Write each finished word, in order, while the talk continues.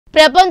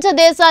ప్రపంచ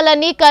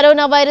దేశాలన్నీ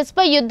corona virus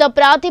పై యుద్ధ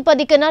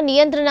ప్రాతిపదికన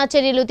నియంత్రణ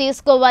చర్యలు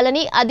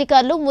తీసుకోవాలని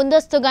అధికారులు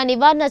ముందస్తుగా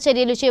నివారణ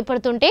చర్యలు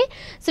చేపడుతుంటే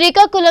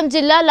శ్రీకాకుళం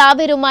జిల్లా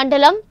లావేరు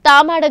మండలం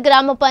తామాడ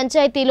గ్రామ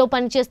పంచాయతీలో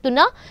పనిచేస్తున్న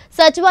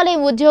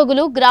సచివాలయం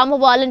ఉద్యోగులు,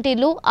 గ్రామ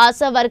వాలంటీర్లు,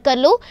 ఆశా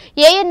వర్కర్లు,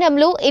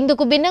 ఏఎన్ఎంలు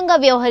ఇందుకు భిన్నంగా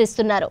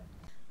వ్యవహరిస్తున్నారు.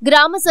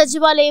 గ్రామ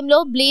సచివాలయంలో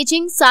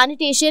బ్లీచింగ్,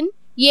 శానిటేషన్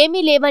ఏమీ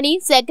లేవని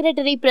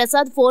సెక్రటరీ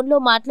ప్రసాద్ ఫోన్లో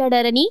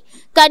మాట్లాడారని,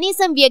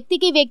 కనీసం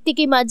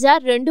వ్యక్తికి మధ్య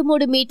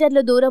 2-3 మీటర్ల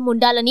దూరం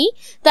ఉండాలని,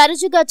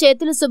 తరచుగా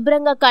చేతులు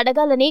శుభ్రంగా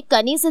కడగాలని,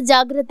 కనీస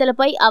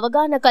జాగ్రత్తలపై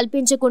అవగాహన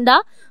కల్పించకుండా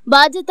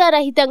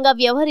బాధ్యతారహితంగా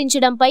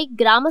వ్యవహరించడంపై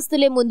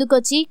గ్రామస్తులే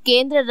ముందుకొచ్చి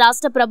కేంద్ర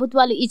రాష్ట్ర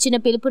ప్రభుత్వాలు ఇచ్చిన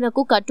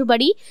పిలుపునకు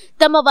కట్టుబడి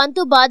తమ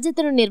వంతు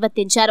బాధ్యతను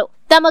నిర్వర్తించారు.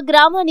 తమ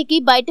గ్రామానికి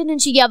బయట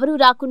నుంచి ఎవరూ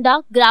రాకుండా,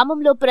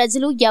 గ్రామంలో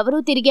ప్రజలు ఎవరూ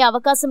తిరిగే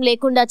అవకాశం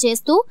లేకుండా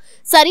చేస్తూ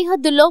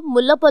సరిహద్దుల్లో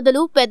ముళ్ల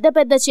పొదలు,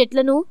 పెద్ద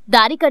చెట్లను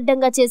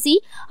దారికడ్డంగా చేసి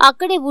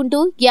అక్కడే ఉంటూ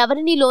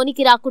ఎవరినీ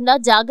లోనికి రాకుండా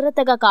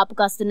జాగ్రత్తగా కాపు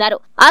కాస్తున్నారు.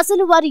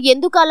 అసలు వారు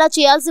ఎందుకు అలా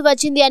చేయాల్సి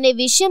వచ్చింది అనే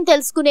విషయం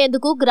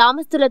తెలుసుకునేందుకు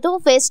గ్రామస్తులతో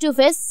ఫేస్ టు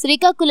ఫేస్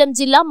శ్రీకాకుళం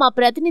జిల్లా మా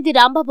ప్రతినిధి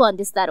రాంబాబు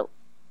అందిస్తారు.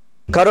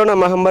 కరోనా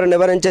మహమ్మారి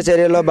నివారించే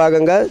చర్యల్లో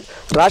భాగంగా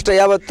రాష్ట్ర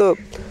యావత్తు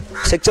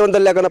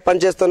శక్తివంతులు లేకుండా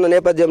పనిచేస్తున్న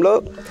నేపథ్యంలో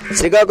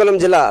శ్రీకాకుళం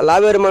జిల్లా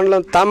లావేరు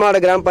మండలం తామాడ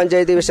గ్రామ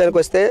పంచాయతీ విషయానికి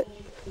వస్తే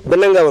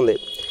భిన్నంగా ఉంది.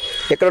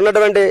 ఇక్కడ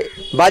ఉన్నటువంటి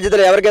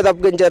బాధ్యతలు ఎవరికైతే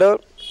అప్పగించారో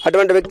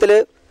అటువంటి వ్యక్తులు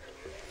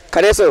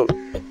కనీసం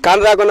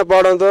కాని రాకుండా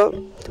పోవడంతో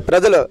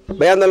ప్రజలు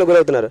భయాందోళనకు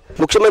గురవుతున్నారు.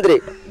 ముఖ్యమంత్రి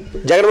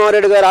జగన్మోహన్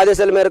రెడ్డి గారి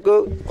ఆదేశాల మేరకు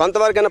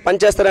కొంతవరకైనా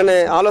పనిచేస్తారనే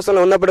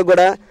ఆలోచనలు ఉన్నప్పటికీ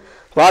కూడా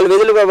వాళ్ళు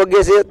విధులుగా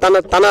ఒగ్గేసి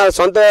తన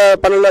సొంత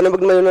పనుల్లో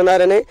నిమగ్నమై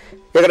ఉన్నారని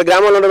ఇక్కడ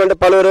గ్రామంలో ఉన్నటువంటి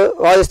పలువురు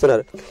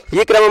వాదిస్తున్నారు.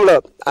 ఈ క్రమంలో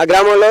ఆ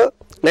గ్రామంలో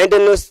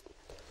 19 న్యూస్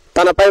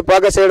తనపై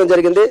ఫోకస్ చేయడం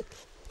జరిగింది.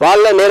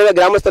 వాళ్ళ నేరుగా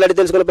గ్రామస్తులు అడిగి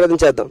తెలుసుకునే ప్రయత్నం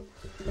చేద్దాం.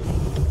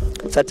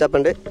 సార్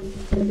చెప్పండి,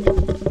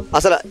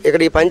 అసలు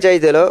ఇక్కడ ఈ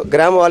పంచాయతీలో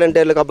గ్రామ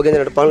వాలంటీర్లకు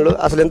అప్పగించిన పనులు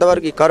అసలు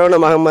ఇంతవరకు ఈ కరోనా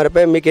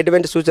మహమ్మారిపై మీకు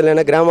ఎటువంటి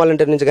సూచనలైనా గ్రామ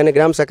వాలంటీర్ నుంచి కానీ,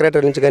 గ్రామ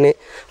సెక్రటరీ నుంచి కానీ,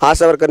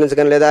 ఆశా వర్కర్ నుంచి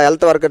కానీ, లేదా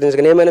హెల్త్ వర్కర్ నుంచి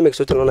కానీ ఏమైనా మీకు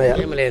సూచనలు ఉన్నాయా?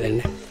 ఏమి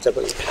లేదండి,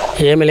 చెప్పండి.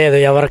 ఏమి లేదు.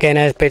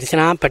 ఎవరికైనా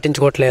పెట్టినా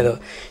పట్టించుకోవట్లేదు.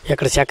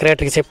 ఇక్కడ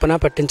సెక్రటరీకి చెప్పినా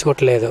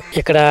పట్టించుకోవట్లేదు.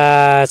 ఇక్కడ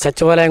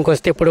సచివాలయంకి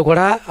వస్తే ఇప్పుడు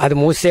కూడా అది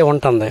మూసే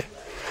ఉంటుంది.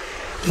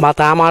 మా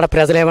తామాడ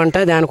ప్రజలు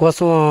ఏమంటే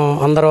దానికోసం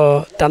అందరూ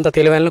అంత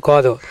తెలివైన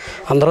కాదు,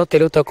 అందరూ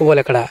తెలుగు తక్కువ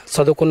వాళ్ళు, ఇక్కడ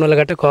చదువుకున్న వాళ్ళు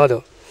గట్టి కాదు.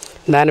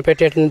 దాన్ని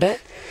పెట్టేటంటే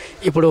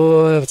ఇప్పుడు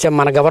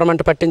మన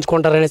గవర్నమెంట్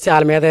పట్టించుకుంటారనేసి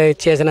వాళ్ళ మీద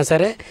ఇచ్చేసినా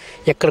సరే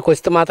ఇక్కడికి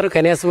వస్తే మాత్రం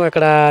కనీసం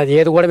ఇక్కడ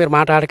ఏది కూడా మీరు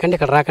మాట్లాడకండి,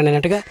 ఇక్కడ రాకండి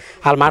అన్నట్టుగా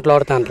వాళ్ళు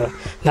మాట్లాడుతుంటారు.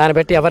 దాన్ని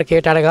బట్టి ఎవరికి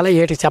ఏటి అడగాలో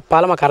ఏటి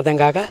చెప్పాలో మాకు అర్థం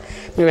కాక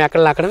మేము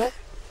ఎక్కడనే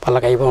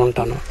వాళ్ళకి అయిపోయి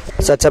ఉంటాను.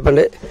 సార్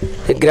చెప్పండి,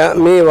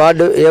 మీ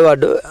వార్డు ఏ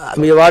వార్డు?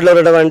 మీ వార్డులో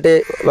ఉన్నటువంటి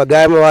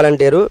గ్రామ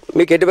వాలంటీరు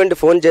మీకు ఎటువంటి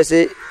ఫోన్ చేసి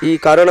ఈ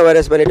కరోనా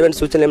వైరస్ పైన ఎటువంటి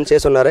సూచనలు ఏమి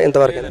చేసి ఉన్నారా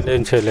ఇంతవరకు?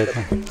 ఏం చేయలేదు.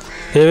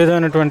 ఏ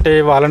విధమైనటువంటి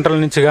వాలంటీర్ల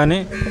నుంచి కానీ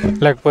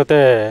లేకపోతే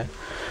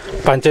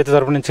పంచాయతీ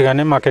తరపు నుంచి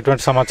కానీ మాకు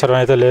ఎటువంటి సమాచారం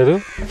అయితే లేదు.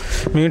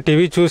 మేము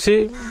టీవీ చూసి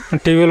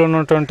టీవీలో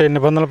ఉన్నటువంటి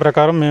నిబంధనల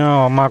ప్రకారం మేము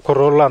మా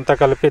కుర్రోళ్ళు అంతా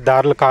కలిపి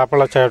దారులు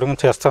కాపలా చేయడం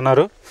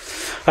చేస్తున్నారు.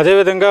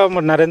 అదేవిధంగా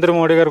నరేంద్ర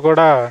మోడీ గారు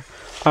కూడా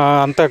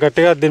అంత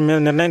గట్టిగా దీని మీద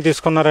నిర్ణయం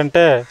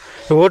తీసుకున్నారంటే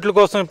ఓట్ల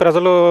కోసం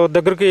ప్రజల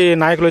దగ్గరికి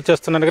నాయకులు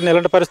వచ్చేస్తున్నారు. కానీ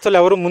ఇలాంటి పరిస్థితులు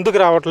ఎవరు ముందుకు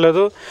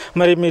రావట్లేదు.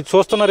 మరి మీరు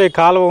చూస్తున్నారు, ఈ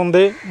కాలువ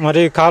ఉంది,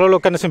 మరి కాలువలో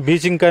కనీసం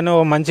బీచింగ్ కానీ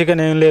మంచి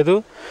కానీ ఏం లేదు.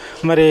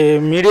 మరి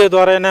మీడియా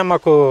ద్వారానే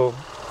మాకు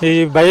ఈ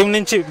భయం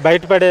నుంచి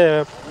బయటపడే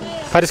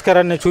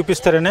పరిష్కారాన్ని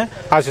చూపిస్తారని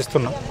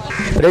ఆశిస్తున్నాం.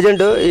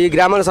 ప్రజెంట్ ఈ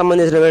గ్రామానికి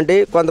సంబంధించినటువంటి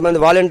కొంతమంది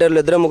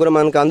వాలంటీర్లు 2-3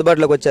 మనకు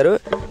అందుబాటులోకి వచ్చారు.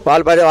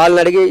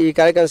 వాళ్ళని అడిగి ఈ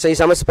కార్యక్రమం ఈ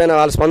సమస్య పైన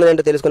వాళ్ళ స్పందన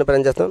ఏంటో తెలుసుకునే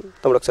ప్రయత్నం చేస్తాం.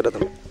 తమ్ముడు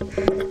ఒకసారి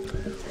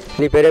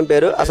నీ పేరేం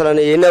పేరు, అసలు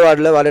ఎన్నో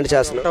వార్డులో వాలంటీర్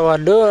చేస్తున్నావు?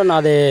 వార్డు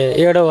నాది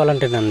 7వ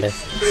వాలంటీర్ అండి.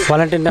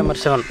 వాలంటీర్ నెంబర్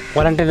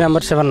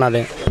 7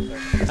 నాది.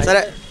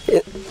 సరే,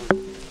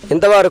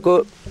 ఇంతవరకు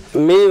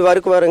మీ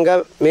పరంగా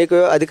మీకు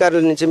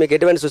అధికారుల నుంచి మీకు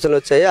ఎటువంటి సూచనలు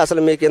వచ్చాయి? అసలు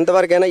మీకు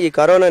ఇంతవరకైనా ఈ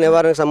కరోనా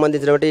నివారణకు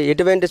సంబంధించినటువంటి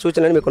ఎటువంటి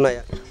సూచనలు మీకు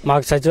ఉన్నాయా?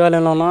 మాకు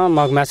సచివాలయంలోనూ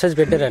మాకు మెసేజ్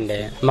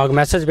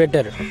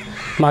పెట్టారు.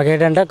 మాకు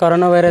ఏంటంటే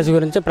కరోనా వైరస్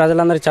గురించి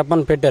ప్రజలందరికీ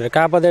చెప్పని పెట్టారు.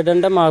 కాకపోతే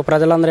ఏంటంటే మాకు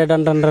ప్రజలందరూ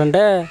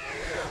ఏంటంటారంటే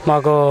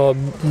మాకు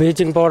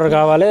బ్లీచింగ్ పౌడర్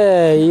కావాలి,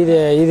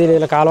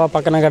 ఇది కాలువ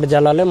పక్కన గడ్డ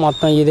జల్లాలి,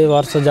 మొత్తం ఇది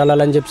వరుస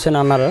జల్లాలి అని చెప్పి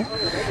అన్నారు.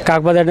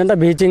 కాకపోతే ఏంటంటే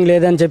బ్లీచింగ్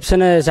లేదని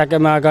చెప్పి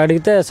మాకు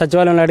అడిగితే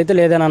సచివాలయంలో అడిగితే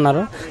లేదని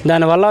అన్నారు.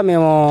 దానివల్ల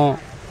మేము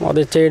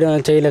అది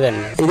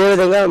చేయలేదండి. ఇదే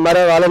విధంగా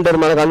మరో వాలంటీర్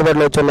మనకు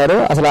అందుబాటులో వచ్చున్నారు.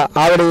 అసలు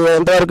ఆవిడ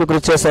ఎంతవరకు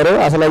కృషి చేశారు,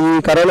 అసలు ఈ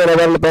కరోనా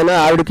నివారణ పైన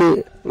ఆవిడకి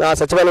ఆ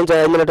సచివాలయం నుంచి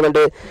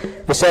అందినటువంటి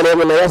విషయాలు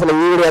ఏమున్నాయో, అసలు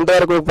ఈవిడ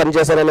ఎంతవరకు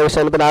పనిచేశారనే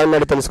విషయాన్ని ఆవిడ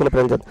అడిగి తెలుసుకునే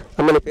ప్రయత్నం.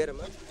 అమ్మ నీ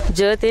పేరమ్మా?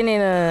 జ్యోతి.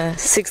 నేను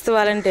 6th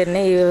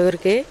వాలంటీర్ని ఈ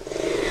ఊరికి.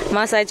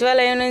 మా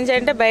సచివాలయం నుంచి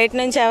అంటే బయట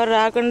నుంచి ఎవరు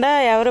రాకుండా,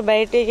 ఎవరు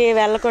బయటికి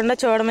వెళ్లకుండా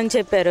చూడమని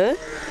చెప్పారు.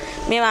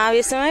 మేము ఆ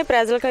విషయమై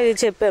ప్రజలకు అది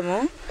చెప్పాము.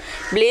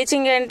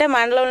 బ్లీచింగ్ అంటే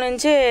మండలం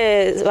నుంచి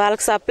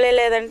వాళ్ళకి సప్లై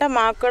లేదంటే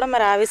మాకు కూడా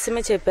మరి ఆ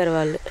విషయమే చెప్పారు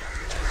వాళ్ళు.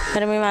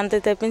 మరి మేము అంత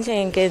తప్పించి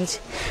ఇంకేం.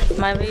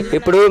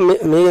 ఇప్పుడు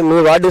మీ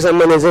వార్డుకి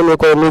సంబంధించి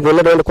మీకు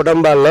ఉన్నటువంటి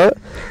కుటుంబాల్లో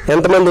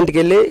ఎంతమంది ఇంటికి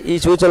వెళ్ళి ఈ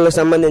సూచనలకు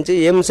సంబంధించి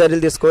ఏం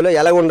చర్యలు తీసుకోవాలి,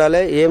 ఎలా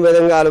ఉండాలి, ఏ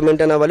విధంగా వాళ్ళు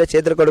మెయింటైన్ అవ్వాలి,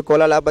 చేతులు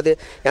కడుక్కోవాలా, లేకపోతే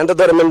ఎంత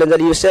దూరం మెయింటైన్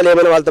చేయాలి, ఈ విషయాలు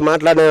ఏమైనా వాళ్ళతో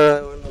మాట్లాడిన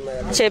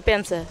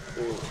చెప్పాం సార్.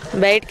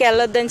 బయటికి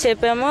వెళ్ళొద్దని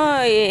చెప్పాము,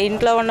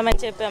 ఇంట్లో ఉండమని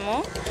చెప్పాము.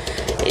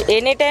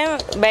 ఎనీ టైం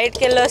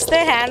బయటికి వెళ్ళి వస్తే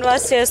హ్యాండ్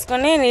వాష్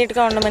చేసుకుని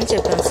నీట్గా ఉండమని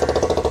చెప్పాము సార్.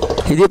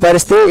 ఇది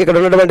పరిస్థితి. ఇక్కడ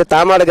ఉన్నటువంటి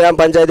తామాడ గ్రామ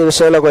పంచాయతీ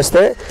విషయంలోకి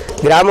వస్తే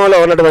గ్రామంలో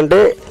ఉన్నటువంటి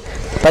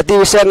ప్రతి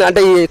విషయాన్ని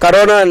అంటే ఈ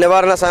కరోనా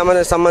నివారణ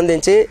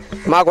సంబంధించి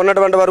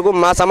మాకున్నటువంటి వరకు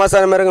మా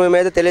సమాచారం మేరకు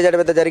మేమైతే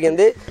తెలియజేయడం అయితే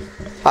జరిగింది.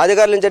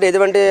 అధికారుల నుంచి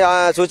ఎటువంటి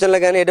సూచనలు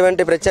కానీ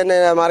ఎటువంటి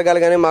ప్రత్యామ్నాయ మార్గాలు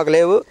కానీ మాకు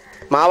లేవు.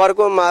 మా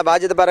వరకు మా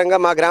బాధ్యత పరంగా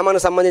మా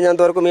గ్రామానికి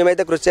సంబంధించినంత వరకు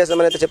మేమైతే కృషి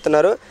చేస్తామని అయితే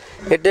చెప్తున్నారు.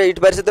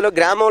 ఇటు పరిస్థితుల్లో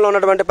గ్రామంలో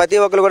ఉన్నటువంటి ప్రతి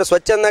ఒక్కరు కూడా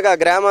స్వచ్ఛందంగా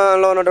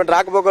గ్రామంలో ఉన్నటువంటి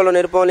రాకపోకలను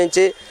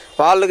నిర్మూలించి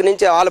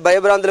వాళ్ళ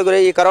భయభ్రాంతులు గురి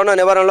ఈ కరోనా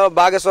నివారణలో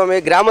భాగస్వామి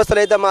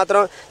గ్రామస్తులైతే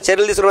మాత్రం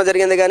చర్యలు తీసుకోవడం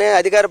జరిగింది. కానీ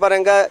అధికార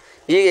పరంగా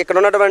ఇక్కడ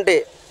ఉన్నటువంటి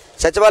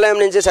సచివాలయం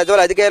నుంచి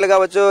సచివాలయ అధికారులు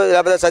కావచ్చు,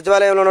 లేకపోతే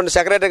సచివాలయంలో ఉన్న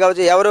సెక్రటరీ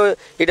కావచ్చు, ఎవరు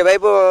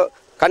ఇటువైపు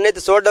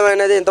కన్నెత్తి చూడడం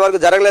అనేది ఇంతవరకు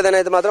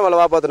జరగలేదనేది మాత్రం వాళ్ళు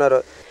వాపోతున్నారు.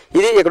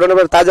 ఇది ఇక్కడ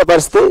ఉన్న తాజా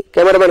పరిస్థితి.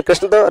 కెమెరామెన్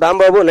కృష్ణతో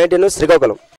రాంబాబు, 19 న్యూస్, శ్రీకాకుళం.